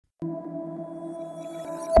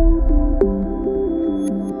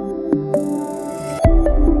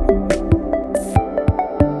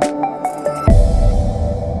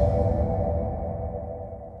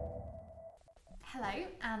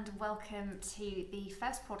to the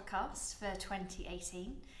first podcast for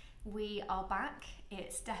 2018. We are back.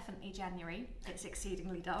 It's definitely January. It's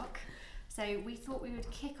exceedingly dark. So we thought we would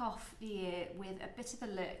kick off the year with a bit of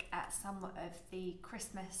a look at some of the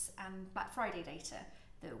Christmas and Black Friday data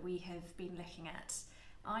that we have been looking at.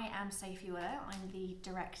 I am Sophie Wooller. I'm the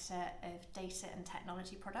Director of Data and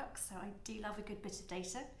Technology Products, so I do love a good bit of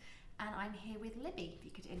data. And I'm here with Libby, if you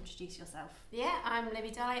could introduce yourself. Yeah, I'm Libby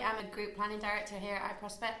Darley. I'm a Group Planning Director here at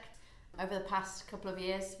iProspect. Over the past couple of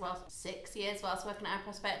years, 6 years whilst working at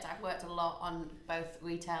iProspect, I've worked a lot on both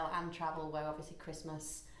retail and travel, where obviously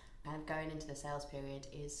Christmas and going into the sales period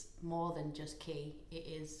is more than just key, it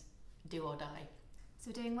is do or die. So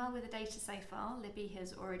we're doing well with the data so far. Libby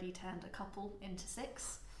has already turned a couple into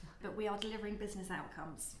 6, but we are delivering business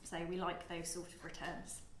outcomes, so we like those sort of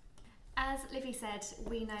returns. As Libby said,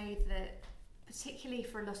 we know that particularly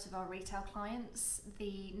for a lot of our retail clients,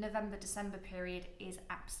 the November-December period is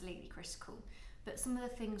absolutely critical. But some of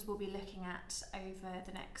the things we'll be looking at over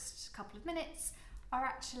the next couple of minutes are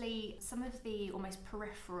actually some of the almost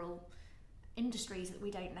peripheral industries that we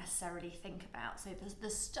don't necessarily think about. So there's the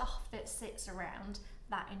stuff that sits around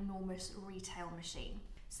that enormous retail machine.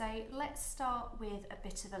 So let's start with a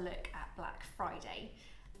bit of a look at Black Friday.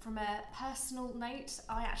 From a personal note,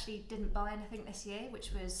 I actually didn't buy anything this year,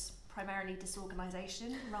 which was primarily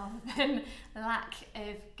disorganisation rather than lack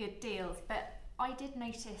of good deals. But I did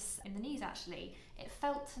notice in the news actually, it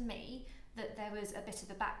felt to me that there was a bit of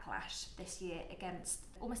a backlash this year against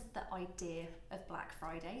almost the idea of Black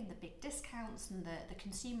Friday and the big discounts and the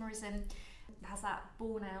consumerism. Has that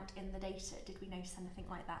borne out in the data? Did we notice anything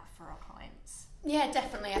like that for our clients? Yeah,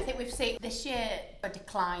 definitely. I think we've seen this year a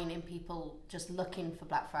decline in people just looking for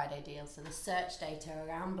Black Friday deals. So the search data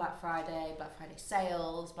around Black Friday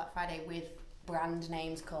sales, Black Friday with brand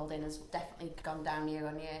names called in has definitely gone down year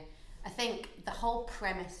on year. I think the whole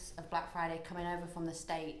premise of Black Friday coming over from the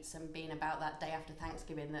States and being about that day after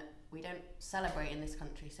Thanksgiving that we don't celebrate in this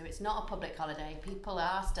country. So it's not a public holiday. People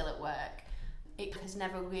are still at work. It has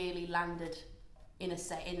never really landed in the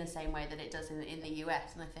same way that it does in the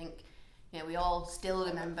US. And I think, we all still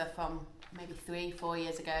remember from maybe 3-4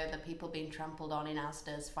 years ago the people being trampled on in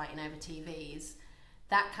Asda's fighting over TVs.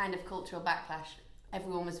 That kind of cultural backlash,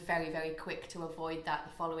 everyone was very, very quick to avoid that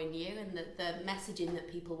the following year, and the messaging that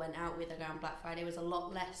people went out with around Black Friday was a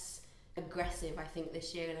lot less aggressive, I think,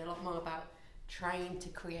 this year, and a lot more about trying to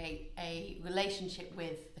create a relationship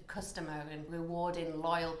with the customer and rewarding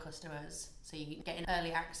loyal customers so you can get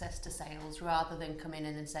early access to sales rather than coming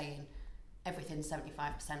in and saying everything's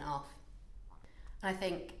 75% off. And I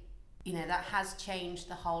think, that has changed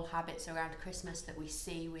the whole habits around Christmas that we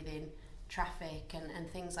see within traffic and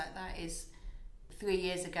things like that. Is 3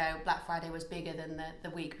 years ago, Black Friday was bigger than the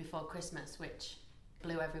week before Christmas, which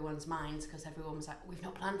blew everyone's minds because everyone was like, we've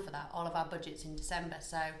not planned for that. All of our budget's in December.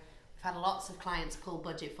 So we've had lots of clients pull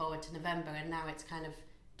budget forward to November, and now it's kind of,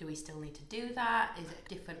 do we still need to do that? Is it a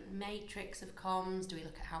different matrix of comms? Do we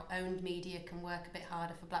look at how owned media can work a bit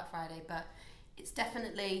harder for Black Friday? But it's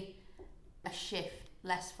definitely a shift,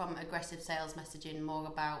 less from aggressive sales messaging, more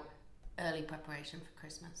about early preparation for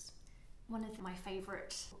Christmas. One of my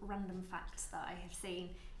favourite random facts that I have seen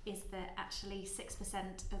is that actually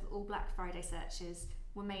 6% of all Black Friday searches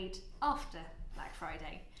were made after Black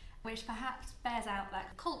Friday, which perhaps bears out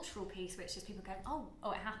that cultural piece, which is people going,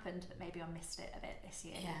 oh, it happened, but maybe I missed it a bit this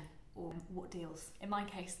year. Yeah. Or what deals? In my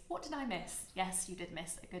case, what did I miss? Yes, you did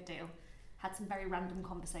miss a good deal. Had some very random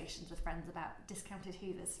conversations with friends about discounted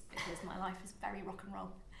Hoovers because my life is very rock and roll.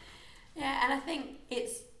 Yeah, and I think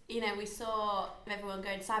it's, we saw everyone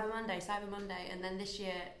going Cyber Monday, and then this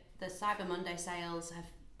year the Cyber Monday sales have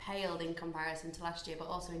paled in comparison to last year, but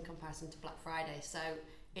also in comparison to Black Friday. So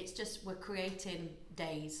it's just, we're creating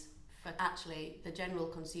days for actually the general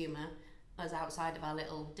consumer, us outside of our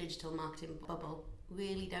little digital marketing bubble,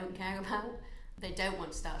 really don't care about. They don't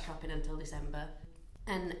want to start shopping until December.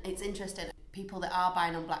 And it's interesting, people that are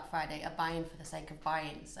buying on Black Friday are buying for the sake of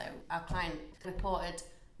buying. So our client reported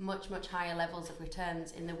much higher levels of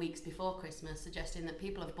returns in the weeks before Christmas, suggesting that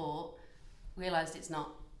people have bought, realised it's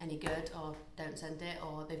not any good, or don't send it,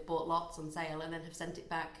 or they've bought lots on sale and then have sent it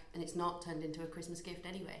back and it's not turned into a Christmas gift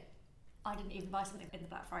anyway. I didn't even buy something in the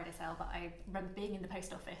Black Friday sale, but I remember being in the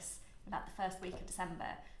post office about the first week of December,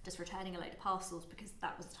 just returning a load of parcels because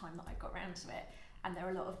that was the time that I got round to it, and there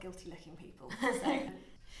were a lot of guilty looking people.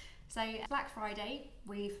 So Black Friday,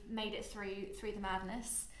 we've made it through the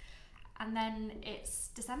madness, and then it's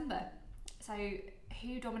December. So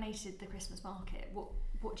who dominated the Christmas market?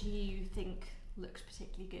 What do you think looked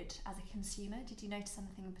particularly good as a consumer? Did you notice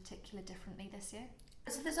anything in particular differently this year?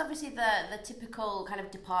 So there's obviously the typical kind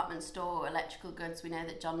of department store electrical goods. We know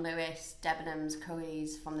that John Lewis, Debenhams,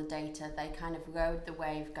 Currys, from the data, they kind of rode the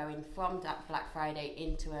wave going from that Black Friday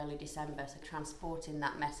into early December, so transporting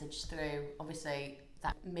that message through. Obviously,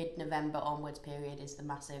 that mid-November onwards period is the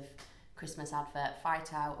massive Christmas advert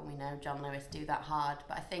fight out, and we know John Lewis do that hard.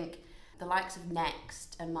 But I think the likes of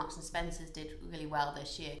Next and Marks and Spencer's did really well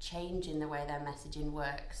this year, changing the way their messaging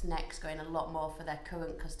works. Next going a lot more for their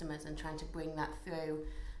current customers and trying to bring that through,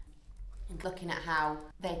 and looking at how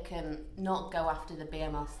they can not go after the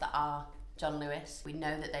behemoths that are John Lewis. We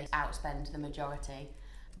know that they outspend the majority,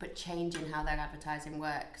 but changing how their advertising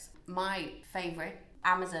works. My favourite,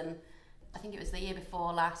 Amazon, I think it was the year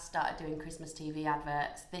before last, started doing Christmas TV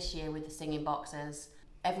adverts. This year with the singing boxes,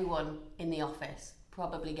 everyone in the office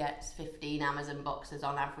probably gets 15 Amazon boxes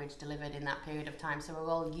on average delivered in that period of time. So we're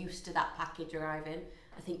all used to that package arriving.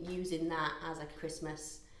 I think using that as a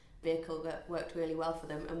Christmas vehicle that worked really well for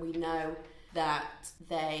them. And we know that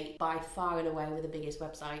they, by far and away, were the biggest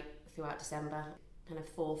website throughout December, kind of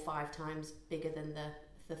 4 or 5 times bigger than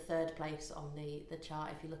the third place on the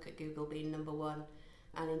chart, if you look at Google being number 1.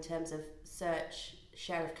 And in terms of search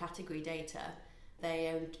share of category data,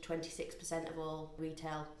 they owned 26% of all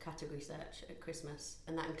retail category search at Christmas,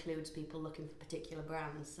 and that includes people looking for particular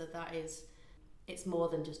brands. So it's more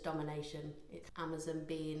than just domination. It's Amazon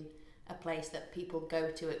being a place that people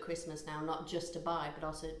go to at Christmas now, not just to buy, but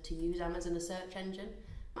also to use Amazon as a search engine.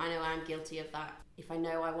 I know I'm guilty of that. If I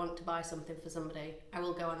know I want to buy something for somebody, I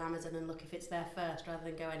will go on Amazon and look if it's there first rather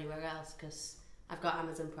than go anywhere else, because I've got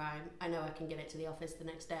Amazon Prime. I know I can get it to the office the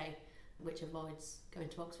next day, which avoids going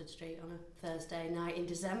to Oxford Street on a Thursday night in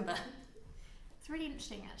December. It's really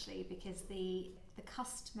interesting actually, because the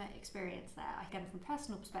customer experience there, again from a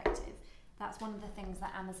personal perspective, that's one of the things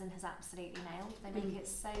that Amazon has absolutely nailed. They make it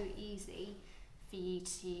so easy for you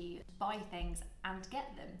to buy things and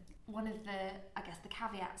get them. One of the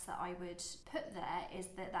caveats that I would put there is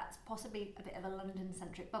that that's possibly a bit of a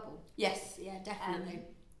London-centric bubble. Yes, yeah, definitely.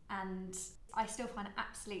 And I still find it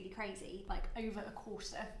absolutely crazy, like over a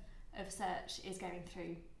quarter of search is going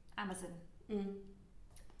through Amazon.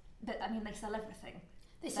 But I mean, they sell everything.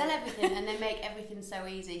 They sell everything and they make everything so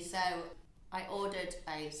easy. So I ordered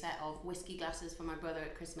a set of whiskey glasses for my brother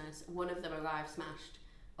at Christmas. One of them arrived smashed.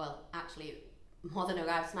 Well, actually, more than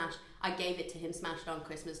arrived smashed. I gave it to him smashed on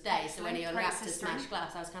Christmas Day. So when he unwrapped a smashed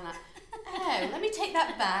glass, I was kind of like, oh, let me take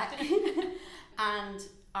that back. And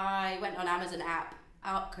I went on Amazon app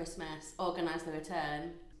at Christmas, organised the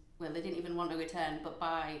return. Well, they didn't even want a return, but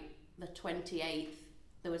by the 28th,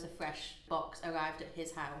 there was a fresh box arrived at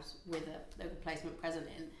his house with a replacement present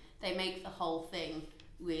in. They make the whole thing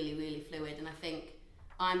really, really fluid. And I think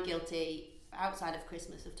I'm guilty, outside of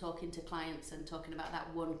Christmas, of talking to clients and talking about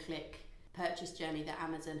that one-click purchase journey that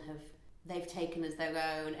Amazon they've taken as their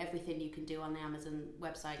own. Everything you can do on the Amazon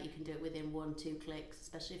website, you can do it within 1-2 clicks,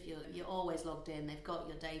 especially if you're always logged in, they've got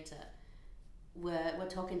your data. We're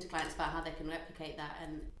talking to clients about how they can replicate that,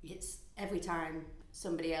 and it's every time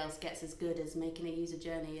somebody else gets as good as making a user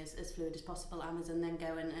journey as fluid as possible, Amazon then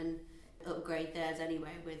go and upgrade theirs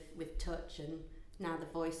anyway with touch and now the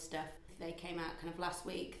voice stuff. They came out kind of last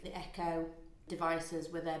week. The Echo devices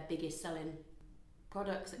were their biggest selling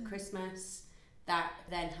products at Christmas. That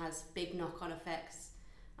then has big knock-on effects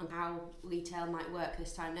on how retail might work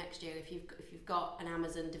this time next year. If you've got an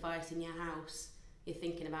Amazon device in your house, you're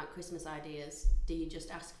thinking about Christmas ideas. Do you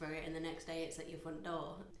just ask for it and the next day it's at your front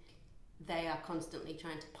door? They are constantly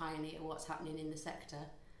trying to pioneer what's happening in the sector,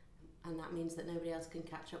 and that means that nobody else can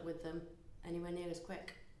catch up with them anywhere near as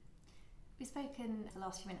quick. We've spoken the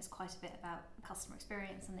last few minutes quite a bit about customer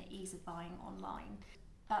experience and the ease of buying online.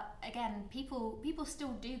 But again, people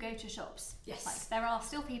still do go to shops. Yes. Like, there are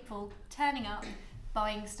still people turning up,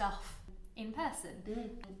 buying stuff in person.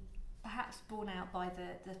 And perhaps borne out by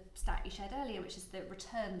the stat you shared earlier, which is that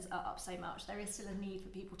returns are up so much. There is still a need for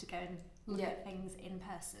people to go and look at things in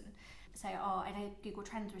person. So I know Google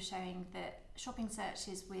Trends was showing that shopping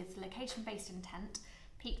searches with location-based intent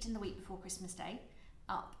peaked in the week before Christmas Day,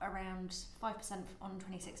 up around 5% on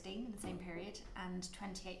 2016 in the same period, and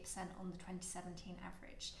 28% on the 2017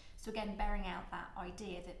 average. So again, bearing out that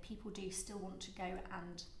idea that people do still want to go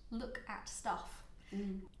and look at stuff.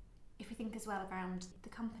 If we think as well around the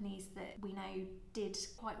companies that we know did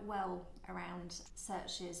quite well around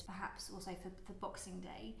searches, perhaps also for Boxing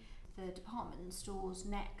Day, the department stores,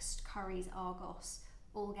 Next, Currys, Argos,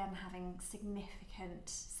 all again having significant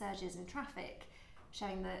surges in traffic,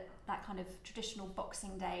 showing that kind of traditional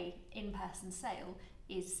Boxing Day in-person sale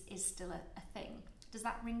is still a thing. Does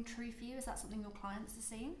that ring true for you? Is that something your clients are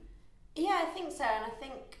seeing? Yeah, I think so. And I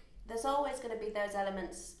think there's always going to be those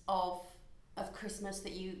elements of of Christmas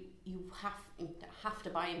that you have to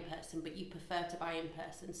buy in person, but you prefer to buy in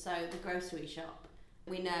person. So the grocery shop,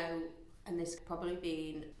 we know, and this has probably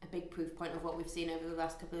been a big proof point of what we've seen over the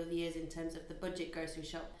last couple of years in terms of the budget grocery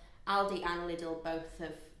shop. Aldi and Lidl both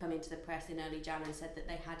have come into the press in early January and said that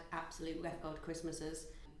they had absolute record Christmases.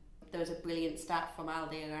 There was a brilliant stat from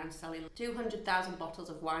Aldi around selling 200,000 bottles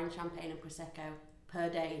of wine, champagne and Prosecco per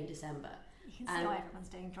day in December. You can see why everyone's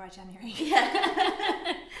doing dry January.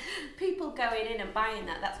 Yeah. People going in and buying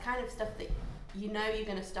that, that's kind of stuff that you know you're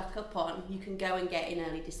going to stock up on. You can go and get in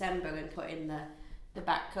early December and put in the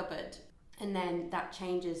back cupboard. And then that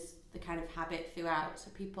changes the kind of habit throughout.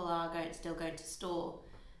 So people are still going to store.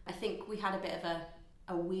 I think we had a bit of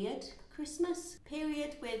a weird Christmas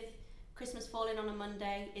period with Christmas falling on a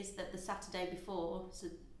Monday, is that the Saturday before, so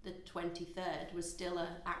the 23rd, was still an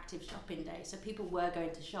active shopping day. So people were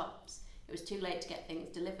going to shops. It was too late to get things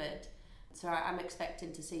delivered. So I'm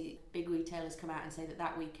expecting to see big retailers come out and say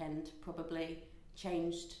that weekend probably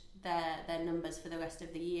changed their numbers for the rest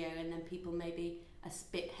of the year, and then people maybe a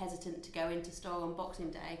bit hesitant to go into store on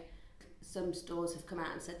Boxing Day. Some stores have come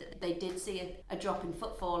out and said that they did see a drop in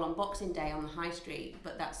footfall on Boxing Day on the high street,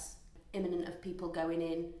 but that's imminent of people going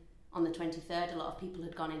in on the 23rd. A lot of people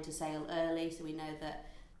had gone into sale early, so we know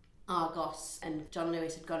that Argos and John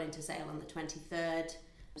Lewis had gone into sale on the 23rd.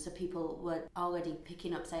 So people were already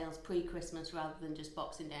picking up sales pre-Christmas rather than just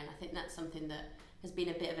Boxing Day, and I think that's something that has been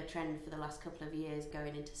a bit of a trend for the last couple of years,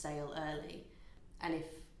 going into sale early. And if,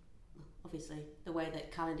 obviously, the way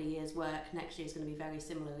that calendar years work, next year is going to be very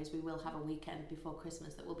similar, is we will have a weekend before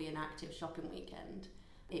Christmas that will be an active shopping weekend.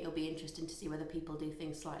 It'll be interesting to see whether people do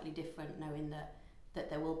things slightly different, knowing that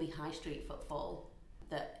there will be high street footfall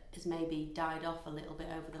that has maybe died off a little bit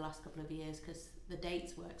over the last couple of years because the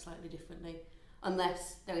dates work slightly differently.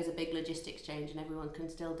 Unless there is a big logistics change and everyone can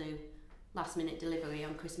still do last minute delivery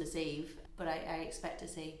on Christmas Eve. But I expect to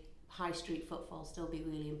see high street footfall still be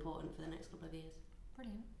really important for the next couple of years.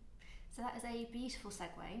 Brilliant. So that is a beautiful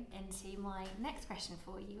segue into my next question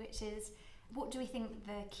for you, which is, what do we think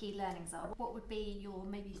the key learnings are? What would be your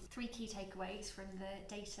maybe 3 key takeaways from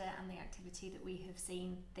the data and the activity that we have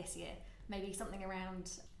seen this year? Maybe something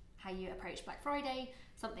around how you approach Black Friday,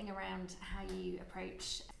 something around how you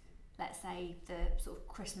approach, let's say, the sort of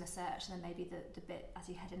Christmas search, and then maybe the bit as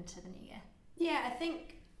you head into the new year. Yeah, I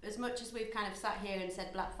think as much as we've kind of sat here and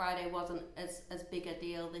said Black Friday wasn't as big a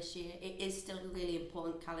deal this year, it is still a really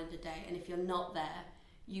important calendar day, and if you're not there,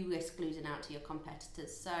 you risk losing out to your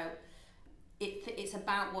competitors. So it's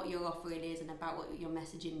about what your offering is and about what your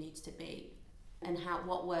messaging needs to be, and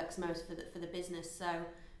what works most for the business. So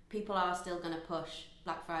people are still going to push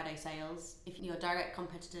Black Friday sales. If your direct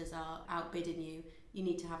competitors are outbidding you, you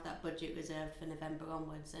need to have that budget reserved for November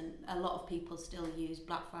onwards, and a lot of people still use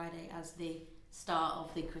Black Friday as the start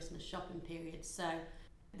of the Christmas shopping period. So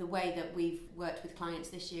the way that we've worked with clients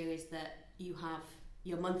this year is that you have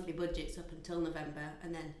your monthly budgets up until November,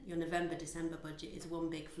 and then your November-December budget is one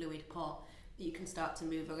big fluid pot that you can start to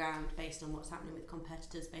move around based on what's happening with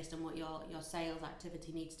competitors, based on what your sales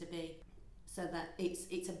activity needs to be, so that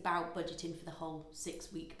it's about budgeting for the whole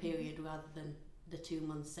 6-week period rather than the 2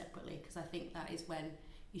 months separately, because I think that is when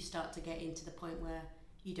you start to get into the point where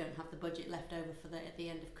you don't have the budget left over for at the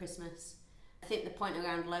end of Christmas. I think the point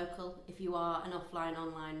around local, if you are an offline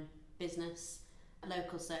online business,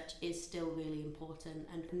 local search is still really important,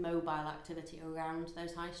 and mobile activity around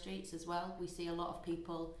those high streets as well. We see a lot of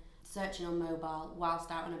people searching on mobile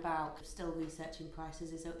whilst out and about. Still researching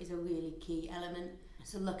prices is a really key element.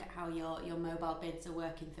 So look at how your mobile bids are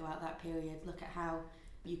working throughout that period. Look at how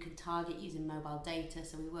you can target using mobile data.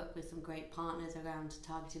 So we work with some great partners around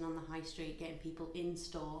targeting on the high street, getting people in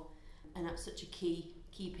store, and that's such a key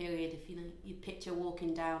period. If you picture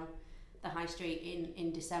walking down the high street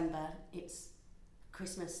in December, it's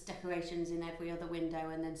Christmas decorations in every other window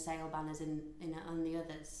and then sale banners in on the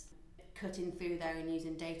others. Cutting through there and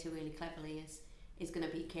using data really cleverly is going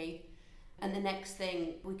to be key. And the next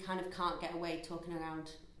thing, we kind of can't get away talking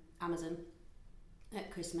around Amazon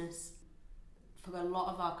at Christmas. For a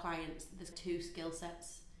lot of our clients, there's 2 skill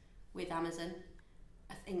sets with Amazon.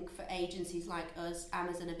 I think for agencies like us,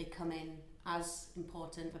 Amazon are becoming as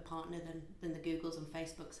important a partner than the Googles and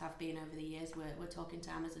Facebooks have been over the years. We're talking to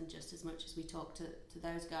Amazon just as much as we talk to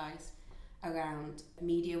those guys around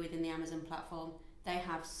media within the Amazon platform. They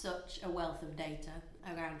have such a wealth of data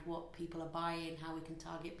around what people are buying, how we can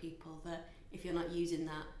target people, that if you're not using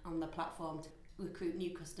that on the platform to recruit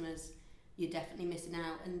new customers, you're definitely missing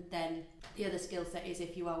out. And then the other skill set is,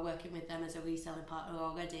 if you are working with them as a reseller partner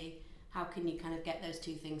already, how can you kind of get those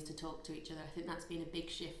 2 things to talk to each other? I think that's been a big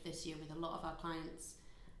shift this year with a lot of our clients,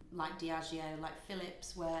 like Diageo, like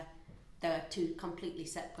Philips, where there are two completely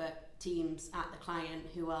separate teams at the client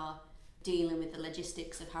who are dealing with the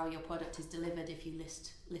logistics of how your product is delivered if you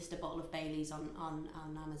list a bottle of Bailey's on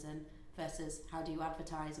Amazon, versus how do you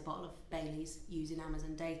advertise a bottle of Bailey's using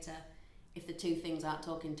Amazon data. If the two things aren't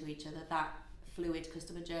talking to each other, that fluid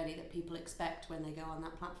customer journey that people expect when they go on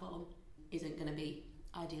that platform isn't going to be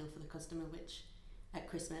ideal for the customer, which at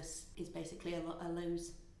Christmas is basically a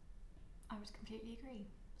lose. I would completely agree.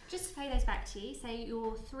 Just to play those back to you, so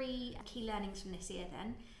your 3 key learnings from this year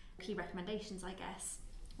then, key recommendations I guess,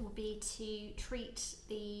 will be to treat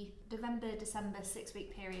the November-December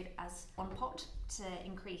 6-week period as one pot to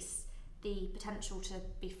increase the potential to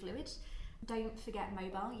be fluid. Don't forget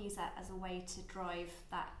mobile, use that as a way to drive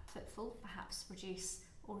that footfall, perhaps reduce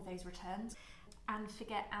all of those returns. And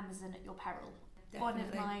forget Amazon at your peril. Definitely. One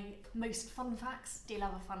of my most fun facts, do you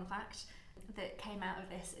love a fun fact, that came out of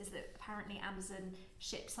this is that apparently Amazon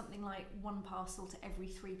ships something like 1 parcel to every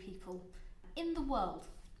 3 people in the world.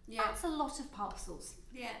 Yeah. That's a lot of parcels.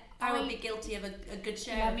 Yeah, I would be guilty of a good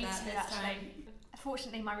share of that this time.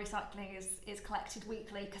 Fortunately, my recycling is collected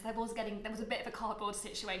weekly because there was a bit of a cardboard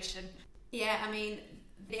situation. Yeah, I mean,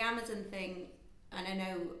 the Amazon thing, and I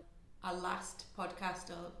know our last podcast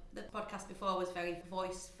or the podcast before was very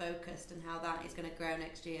voice focused and how that is going to grow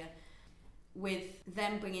next year. With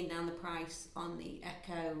them bringing down the price on the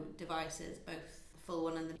Echo devices, both the full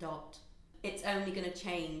one and the Dot, it's only going to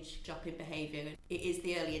change shopping behaviour. It is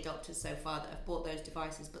the early adopters so far that have bought those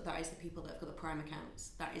devices, but that is the people that have got the Prime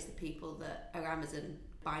accounts. That is the people that are Amazon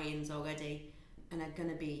buy-ins already and are going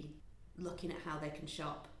to be looking at how they can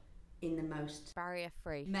shop in the most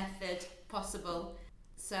barrier-free method possible.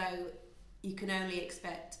 So you can only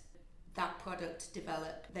expect that product to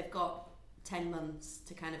develop. They've got 10 months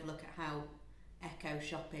to kind of look at how Echo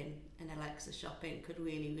shopping and Alexa shopping could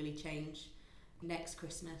really, really change next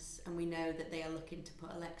Christmas. And we know that they are looking to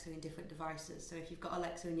put Alexa in different devices. So if you've got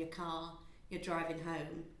Alexa in your car, you're driving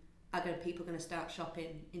home, are people going to start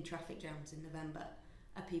shopping in traffic jams in November?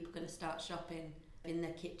 Are people going to start shopping in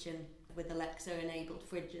their kitchen with Alexa enabled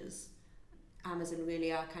fridges? Amazon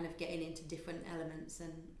really are kind of getting into different elements,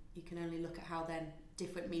 and you can only look at how then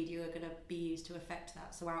different media are going to be used to affect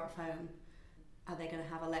that. So out of home, are they going to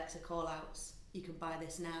have Alexa call outs? You can buy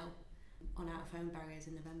this now on out of home barriers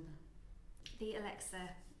in November. The Alexa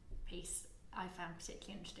piece I found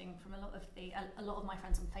particularly interesting. From a lot of my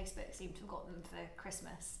friends on Facebook seem to have got them for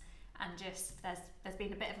Christmas, and just there's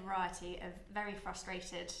been a bit of a variety of very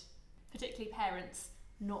frustrated, particularly parents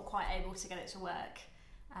not quite able to get it to work,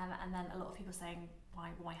 and then a lot of people saying,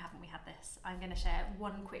 why haven't we had this? I'm going to share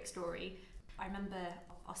one quick story. I remember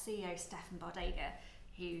our CEO Stefan Bardega,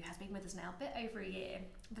 who has been with us now a bit over a year.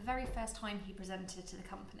 The very first time he presented to the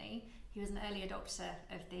company, he was an early adopter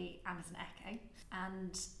of the Amazon Echo,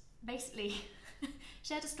 and basically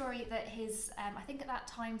shared a story that his, I think at that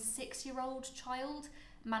time, 6-year-old child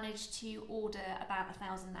managed to order about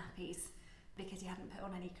 1,000 nappies because he hadn't put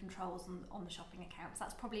on any controls on the shopping accounts.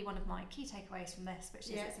 That's probably one of my key takeaways from this, which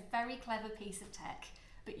is it's a very clever piece of tech,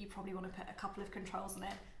 but you probably want to put a couple of controls on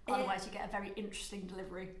it, otherwise you get a very interesting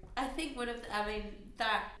delivery. I think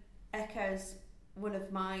that echoes one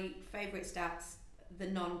of my favourite stats, the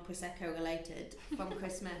non-Prosecco related, from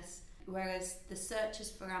Christmas, whereas the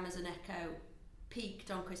searches for Amazon Echo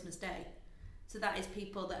peaked on Christmas Day. So that is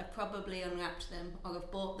people that have probably unwrapped them or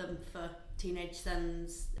have bought them for teenage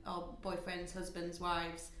sons or boyfriends, husbands,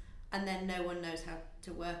 wives, and then no one knows how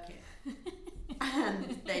to work it.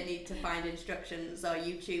 And they need to find instructions or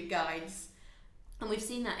YouTube guides. And we've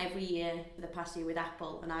seen that every year for the past year with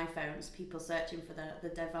Apple and iPhones, people searching for the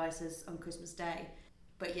devices on Christmas Day.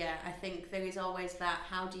 But yeah, I think there is always that,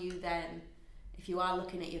 how do you then, if you are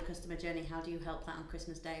looking at your customer journey, how do you help that on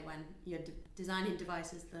Christmas Day when you're designing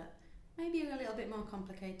devices that maybe are a little bit more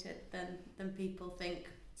complicated than people think.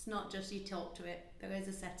 It's not just you talk to it, there is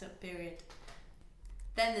a setup period.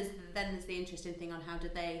 Then there's the interesting thing on how do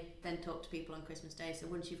they then talk to people on Christmas Day. So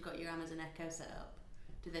once you've got your Amazon Echo set up,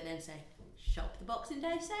 do they then say, shop the Boxing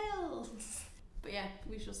Day sales? But yeah,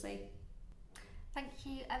 we shall see. Thank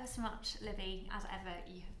you ever so much, Libby. As ever,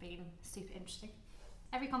 you have been super interesting.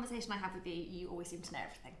 Every conversation I have with you, you always seem to know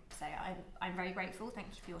everything. So I'm very grateful. Thank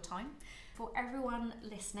you for your time. For everyone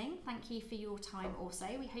listening, thank you for your time also.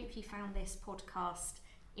 We hope you found this podcast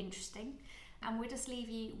interesting. And we'll just leave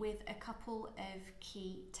you with a couple of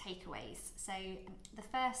key takeaways. So the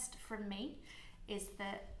first from me is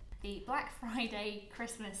that the Black Friday,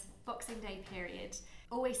 Christmas, Boxing Day period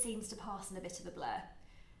always seems to pass in a bit of a blur.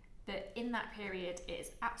 But in that period, it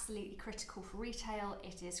is absolutely critical for retail.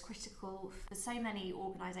 It is critical for so many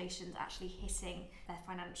organisations actually hitting their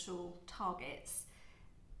financial targets.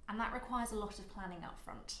 And that requires a lot of planning up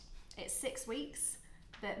front. It's 6 weeks,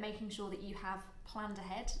 but making sure that you have planned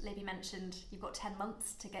ahead. Libby mentioned you've got 10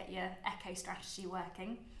 months to get your eco strategy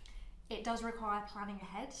working. It does require planning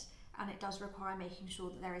ahead, and it does require making sure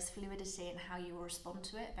that there is fluidity in how you will respond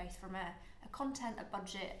to it, both from a content, a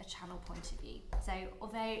budget, a channel point of view. So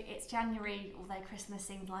although it's January, although Christmas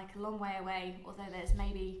seems like a long way away, although there's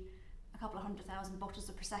maybe a couple of 100,000 bottles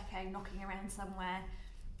of Prosecco knocking around somewhere,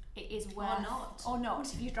 it is worth... Or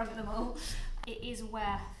not, if you've drunk them all. It is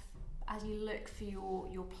worth, as you look for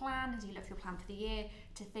your plan, as you look for your plan for the year,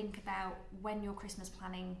 to think about when your Christmas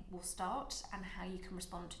planning will start and how you can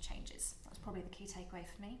respond to changes. That's probably the key takeaway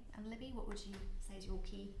for me. And Libby, what would you say is your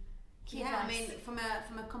key advice? I mean, from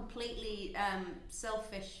a completely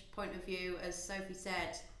selfish point of view, as Sophie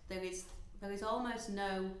said, there is almost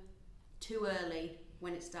no too early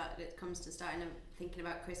when it comes to starting thinking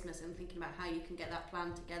about Christmas and thinking about how you can get that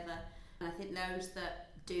plan together. And I think those that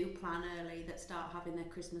do plan early, that start having their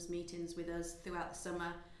Christmas meetings with us throughout the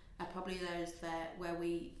summer, are probably those that where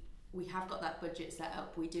we have got that budget set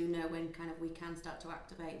up. We do know when kind of we can start to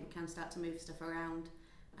activate, we can start to move stuff around.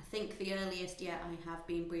 I think the earliest yet I have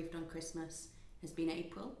been briefed on Christmas has been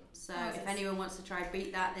April. So if anyone wants to try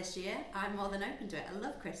beat that this year, I'm more than open to it. I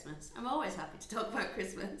love Christmas. I'm always happy to talk about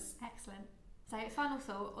Christmas. Excellent. So final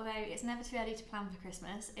thought, although it's never too early to plan for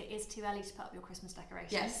Christmas, it is too early to put up your Christmas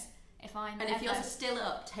decorations. Yes. And if yours are still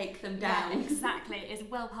up, take them down. Yeah, exactly. It's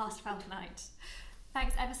well past 12 tonight.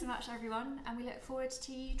 Thanks ever so much, everyone, and we look forward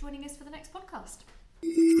to you joining us for the next podcast.